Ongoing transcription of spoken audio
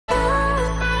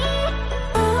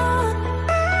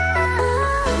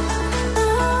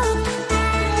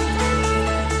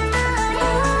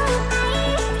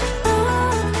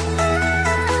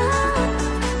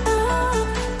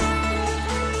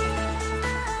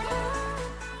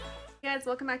guys,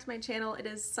 welcome back to my channel. It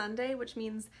is Sunday, which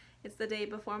means it's the day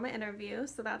before my interview,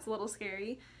 so that's a little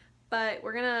scary. But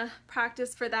we're gonna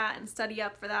practice for that and study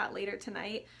up for that later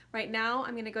tonight. Right now,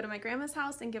 I'm gonna go to my grandma's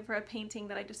house and give her a painting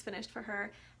that I just finished for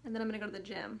her, and then I'm gonna go to the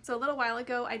gym. So a little while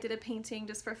ago, I did a painting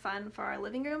just for fun for our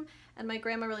living room, and my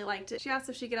grandma really liked it. She asked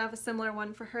if she could have a similar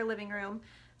one for her living room.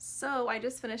 So I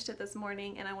just finished it this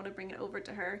morning and I want to bring it over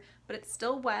to her, but it's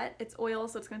still wet. It's oil,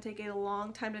 so it's going to take a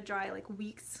long time to dry, like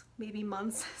weeks, maybe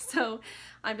months. So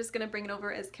I'm just going to bring it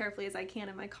over as carefully as I can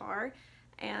in my car,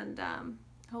 and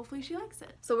hopefully she likes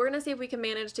it. So we're going to see if we can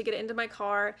manage to get it into my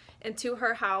car and to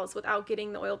her house without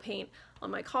getting the oil paint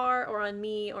on my car or on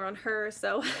me or on her.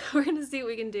 So we're going to see what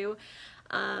we can do.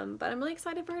 But I'm really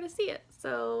excited for her to see it,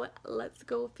 so let's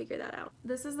go figure that out.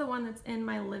 This is the one that's in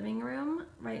my living room,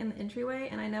 right in the entryway,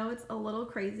 and I know it's a little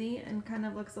crazy and kind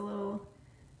of looks a little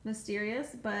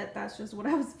mysterious, but that's just what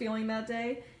I was feeling that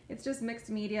day. It's just mixed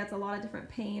media, it's a lot of different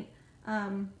paint,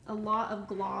 a lot of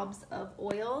globs of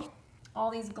oil.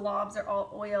 All these globs are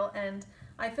all oil, and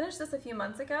I finished this a few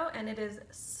months ago and it is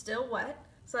still wet,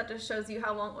 so that just shows you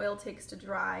how long oil takes to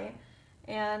dry.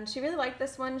 And she really liked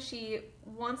this one. She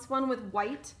wants one with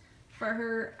white for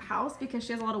her house because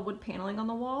she has a lot of wood paneling on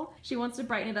the wall. She wants to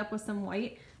brighten it up with some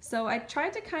white. So I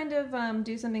tried to kind of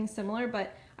do something similar,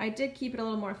 but I did keep it a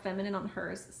little more feminine on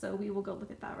hers. So we will go look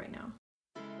at that right now.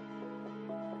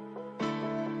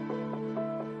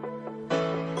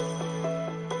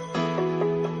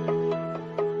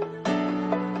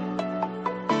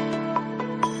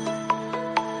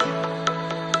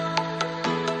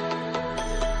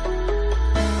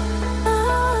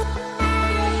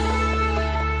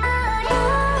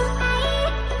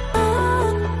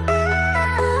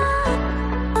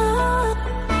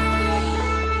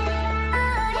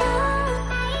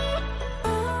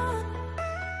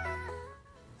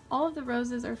 All of the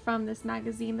roses are from this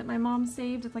magazine that my mom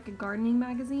saved. It's like a gardening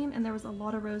magazine, and there was a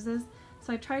lot of roses.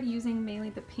 So I tried using mainly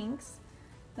the pinks,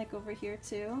 like over here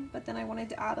too, but then I wanted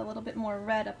to add a little bit more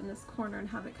red up in this corner and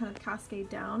have it kind of cascade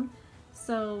down.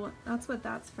 So that's what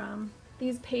that's from.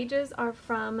 These pages are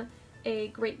from a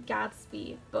Great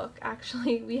Gatsby book,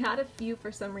 actually. We had a few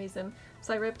for some reason,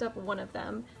 so I ripped up one of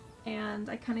them, and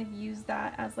I kind of used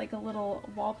that as like a little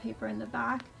wallpaper in the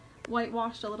back.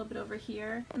 Whitewashed a little bit over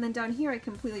here, and then down here I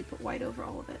completely put white over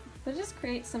all of it. But it just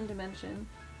creates some dimension.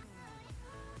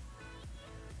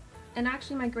 And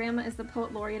actually my grandma is the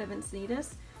poet laureate of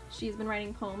Encinitas. She's been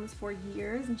writing poems for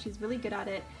years and she's really good at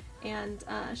it, and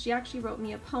she actually wrote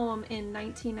me a poem in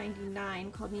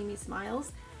 1999 called Mimi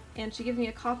Smiles, and she gives me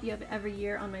a copy of it every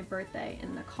year on my birthday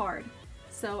in a card.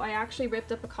 So I actually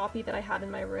ripped up a copy that I had in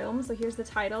my room. So here's the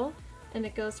title, and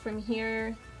it goes from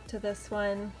here to this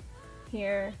one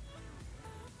here.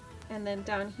 And then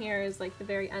down here is like the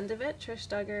very end of it, Trish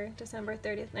Duggar, December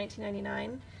 30th,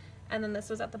 1999. And then this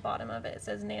was at the bottom of it. It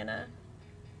says Nana.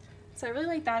 So I really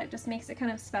like that. It just makes it kind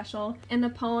of special. In the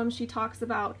poem, she talks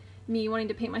about me wanting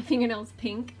to paint my fingernails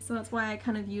pink, so that's why I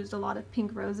kind of used a lot of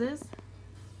pink roses.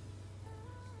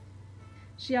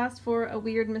 She asked for a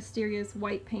weird, mysterious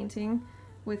white painting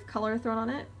with color thrown on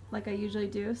it, like I usually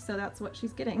do, so that's what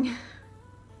she's getting.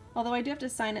 Although I do have to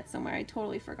sign it somewhere, I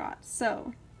totally forgot.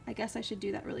 So I guess I should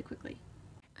do that really quickly.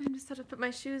 I just have to put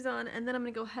my shoes on, and then I'm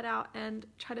gonna go head out and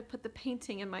try to put the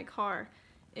painting in my car,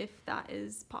 if that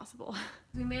is possible.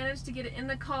 We managed to get it in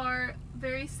the car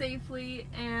very safely,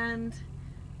 and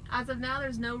as of now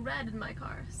there's no red in my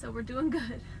car, so we're doing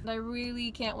good. I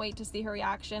really can't wait to see her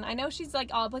reaction. I know she's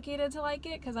like obligated to like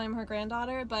it because I'm her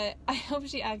granddaughter, but I hope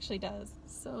she actually does.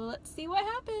 So let's see what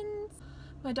happens.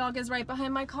 My dog is right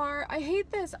behind my car. I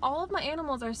hate this. All of my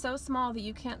animals are so small that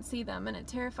you can't see them, and it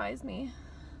terrifies me.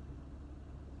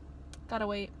 Gotta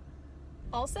wait.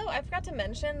 Also, I forgot to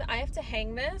mention that I have to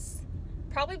hang this,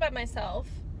 probably by myself,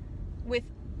 with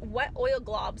wet oil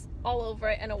globs all over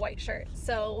it and a white shirt.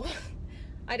 So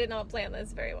I did not plan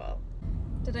this very well.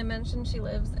 Did I mention she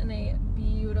lives in a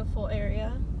beautiful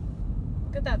area?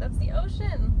 Look at that, that's the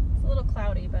ocean. It's a little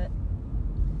cloudy, but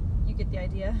you get the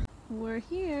idea. We're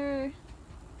here.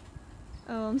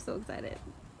 Oh, I'm so excited.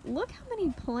 Look how many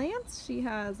plants she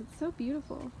has. It's so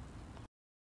beautiful.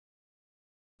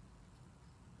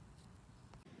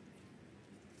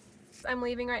 I'm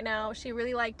leaving right now. She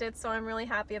really liked it, so I'm really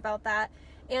happy about that.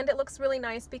 And it looks really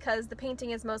nice because the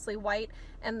painting is mostly white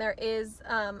and there is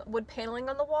wood paneling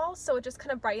on the wall, so it just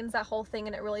kind of brightens that whole thing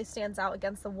and it really stands out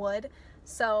against the wood.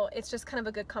 So it's just kind of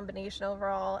a good combination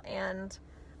overall, and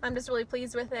I'm just really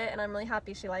pleased with it, and I'm really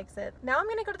happy she likes it. Now I'm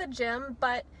gonna go to the gym,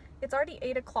 but it's already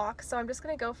 8 o'clock, so I'm just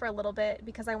gonna go for a little bit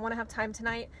because I want to have time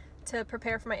tonight to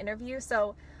prepare for my interview.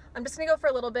 So I'm just gonna go for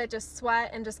a little bit, just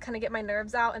sweat and just kind of get my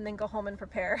nerves out and then go home and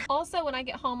prepare. Also, when I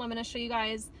get home, I'm gonna show you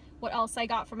guys what else I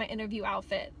got for my interview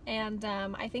outfit. And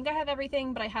I think I have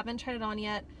everything, but I haven't tried it on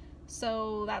yet.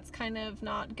 So that's kind of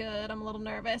not good. I'm a little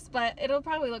nervous, but it'll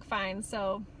probably look fine.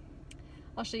 So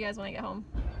I'll show you guys when I get home.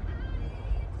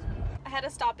 I had to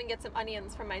stop and get some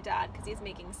onions from my dad because he's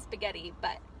making spaghetti,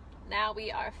 but now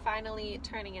we are finally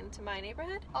turning into my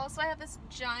neighborhood. Also, I have this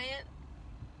giant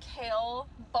kale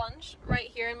bunch right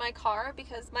here in my car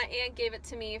because my aunt gave it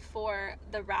to me for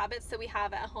the rabbits that we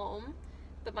have at home,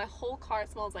 but my whole car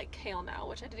smells like kale now,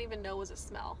 which I didn't even know was a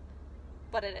smell,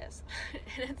 but it is.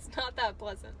 And it's not that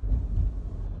pleasant.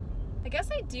 I guess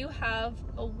I do have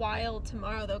a while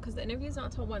tomorrow though, because the interview's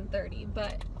not till 1:30,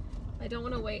 but I don't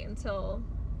want to wait until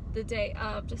the day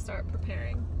of to start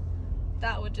preparing.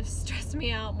 That would just stress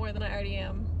me out more than I already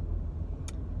am.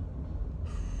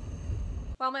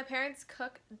 While my parents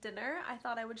cook dinner, I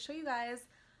thought I would show you guys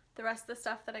the rest of the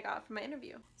stuff that I got for my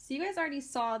interview. So you guys already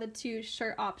saw the 2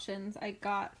 shirt options I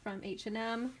got from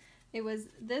H&M. It was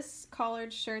this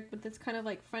collared shirt with this kind of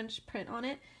like French print on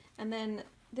it, and then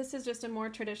this is just a more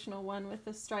traditional one with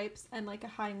the stripes and like a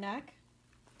high neck.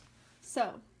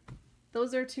 So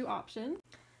those are 2 options.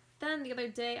 Then the other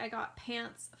day I got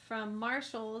pants from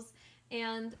Marshalls,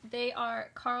 and they are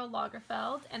Karl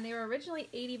Lagerfeld, and they were originally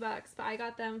 80 bucks, but I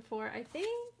got them for I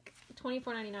think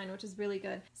 $24.99, which is really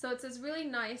good. So it's this really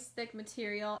nice thick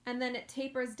material, and then it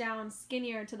tapers down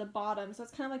skinnier to the bottom, so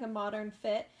it's kind of like a modern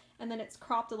fit, and then it's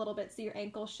cropped a little bit so your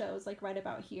ankle shows like right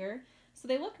about here. So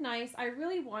they look nice. I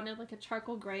really wanted like a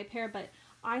charcoal gray pair, but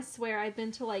I swear I've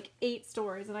been to like 8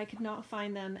 stores and I could not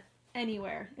find them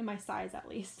anywhere in my size at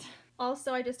least.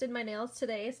 Also, I just did my nails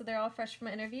today, so they're all fresh from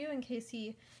my interview in case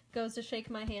he goes to shake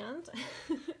my hand.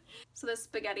 So the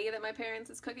spaghetti that my parents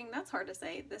is cooking, that's hard to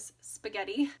say, this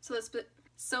spaghetti.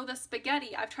 So the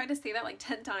spaghetti, I've tried to say that like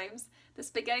 10 times. The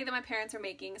spaghetti that my parents are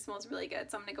making smells really good,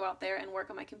 so I'm gonna go out there and work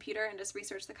on my computer and just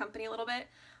research the company a little bit.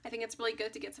 I think it's really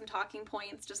good to get some talking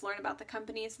points, just learn about the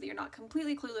company so that you're not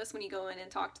completely clueless when you go in and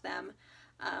talk to them.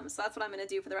 So that's what I'm gonna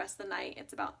do for the rest of the night.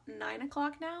 It's about 9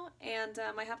 o'clock now, and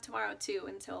I have tomorrow too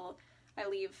until I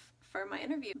leave for my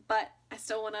interview, but I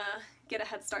still want to get a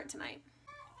head start tonight.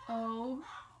 Oh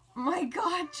my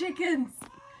god, chickens!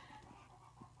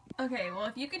 Okay, well,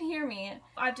 if you can hear me,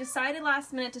 I've decided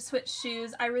last minute to switch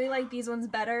shoes. I really like these ones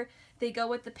better. They go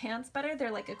with the pants better.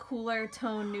 They're like a cooler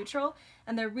tone neutral,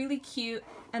 and they're really cute,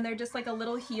 and they're just like a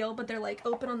little heel, but they're like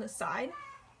open on the side.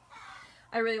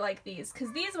 I really like these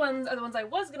because these ones are the ones I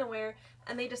was gonna wear,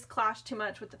 and they just clash too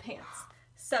much with the pants.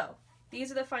 So these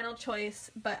are the final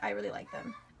choice, but I really like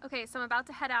them. Okay, so I'm about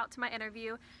to head out to my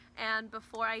interview, and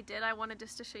before I did, I wanted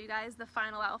just to show you guys the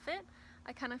final outfit.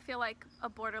 I kind of feel like a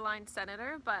borderline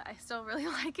senator, but I still really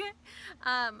like it.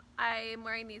 I'm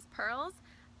wearing these pearls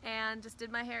and just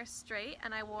did my hair straight,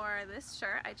 and I wore this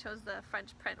shirt. I chose the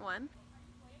French print one.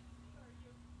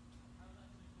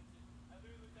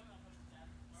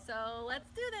 So let's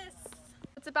do this.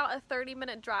 It's about a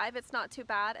 30-minute drive. It's not too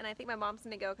bad, and I think my mom's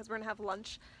gonna go because we're gonna have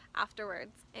lunch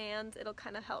afterwards, and it'll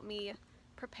kind of help me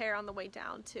prepare on the way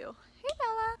down too. Hey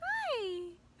Bella! Hi!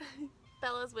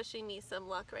 Bella's wishing me some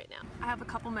luck right now. I have a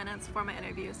couple minutes for my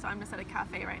interview, so I'm just at a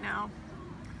cafe right now,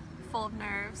 full of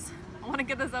nerves. I want to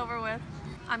get this over with.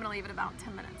 I'm gonna leave it about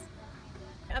 10 minutes.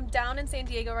 I'm down in San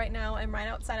Diego right now. I'm right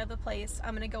outside of the place.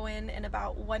 I'm gonna go in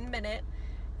about 1 minute,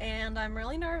 and I'm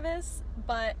really nervous,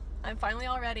 but I'm finally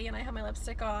all ready, and I have my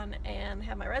lipstick on and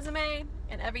have my resume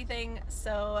and everything,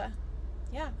 so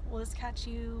yeah, we'll just catch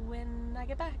you when I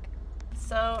get back.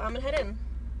 So I'm gonna head in.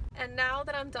 And now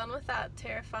that I'm done with that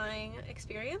terrifying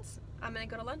experience, I'm gonna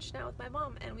go to lunch now with my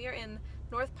mom, and we are in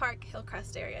North Park,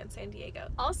 Hillcrest area in San Diego.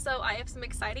 Also, I have some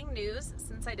exciting news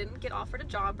since I didn't get offered a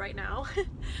job right now.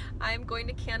 I'm going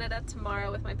to Canada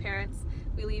tomorrow with my parents.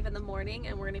 We leave in the morning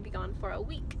and we're gonna be gone for a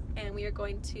week, and we are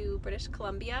going to British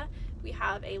Columbia. We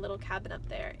have a little cabin up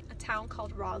there, a town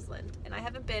called Rossland, and I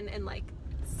haven't been in like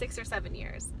 6 or 7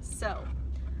 years, so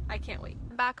I can't wait.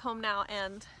 I'm back home now,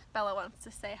 and Bella wants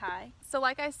to say hi. So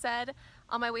like I said,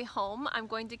 on my way home, I'm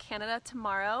going to Canada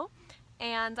tomorrow,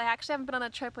 and I actually haven't been on a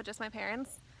trip with just my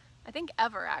parents, I think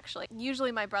ever actually.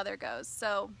 Usually my brother goes,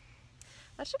 so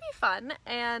that should be fun.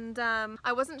 And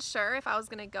I wasn't sure if I was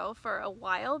gonna go for a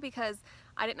while because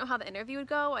I didn't know how the interview would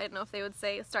go. I didn't know if they would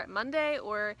say start Monday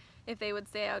or if they would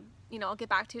say I'll get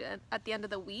back to you at the end of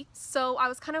the week. So I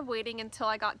was kind of waiting until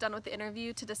I got done with the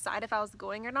interview to decide if I was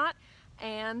going or not,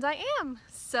 and I am.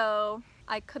 So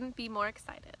I couldn't be more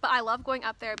excited. But I love going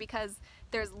up there because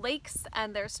there's lakes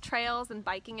and there's trails and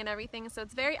biking and everything, so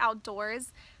it's very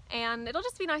outdoors, and it'll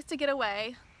just be nice to get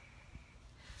away.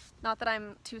 Not that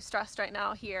I'm too stressed right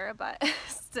now here, but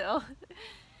still.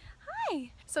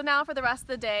 Hi! So now for the rest of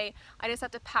the day, I just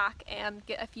have to pack and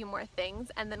get a few more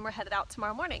things, and then we're headed out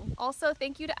tomorrow morning. Also,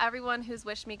 thank you to everyone who's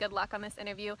wished me good luck on this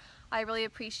interview. I really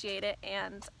appreciate it,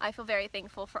 and I feel very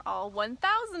thankful for all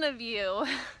 1,000 of you.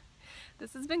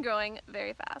 This has been growing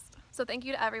very fast. So thank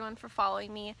you to everyone for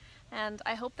following me, and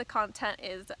I hope the content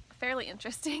is fairly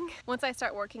interesting. Once I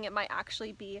start working, it might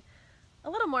actually be a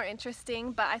little more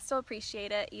interesting, but I still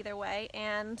appreciate it either way,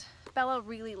 and Bella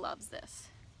really loves this.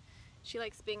 She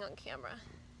likes being on camera.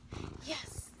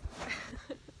 Yes!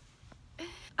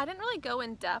 I didn't really go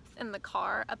in depth in the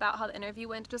car about how the interview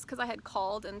went just because I had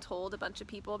called and told a bunch of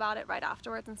people about it right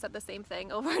afterwards and said the same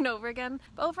thing over and over again.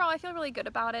 But overall, I feel really good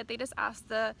about it. They just asked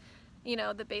the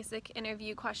basic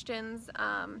interview questions.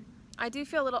 I do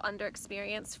feel a little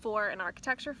underexperienced for an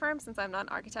architecture firm since I'm not an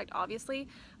architect, obviously,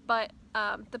 but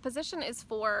the position is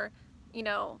for,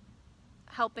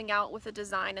 helping out with the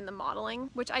design and the modeling,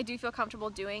 which I do feel comfortable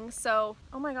doing. So,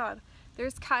 oh my god,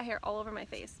 there's cat hair all over my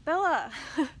face. Bella!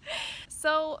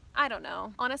 So, I don't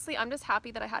know. Honestly, I'm just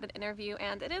happy that I had an interview,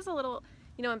 and it is a little,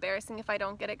 embarrassing if I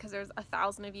don't get it because there's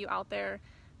 1,000 of you out there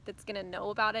that's gonna know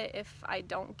about it if I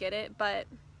don't get it, but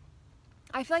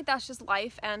I feel like that's just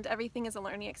life and everything is a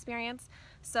learning experience.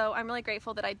 So I'm really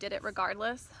grateful that I did it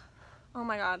regardless. Oh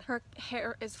my god, her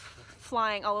hair is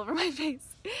flying all over my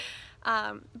face.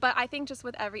 But I think just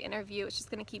with every interview, it's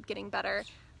just gonna keep getting better.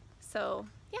 So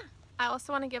yeah, I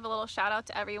also want to give a little shout out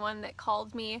to everyone that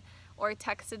called me or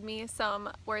texted me some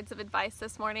words of advice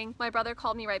this morning. My brother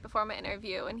called me right before my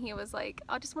interview and he was like,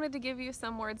 I just wanted to give you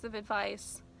some words of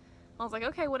advice. I was like,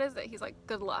 okay, what is it? He's like,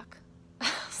 good luck.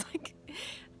 I was like,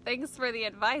 thanks for the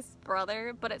advice,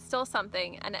 brother, but it's still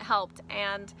something and it helped.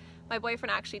 And my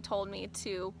boyfriend actually told me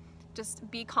to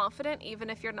just be confident even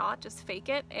if you're not, just fake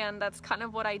it, and that's kind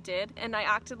of what I did, and I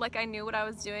acted like I knew what I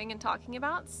was doing and talking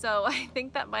about, so I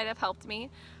think that might have helped me.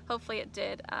 Hopefully it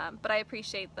did, but I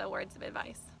appreciate the words of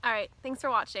advice. Alright, thanks for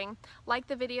watching. Like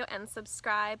the video and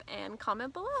subscribe and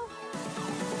comment below.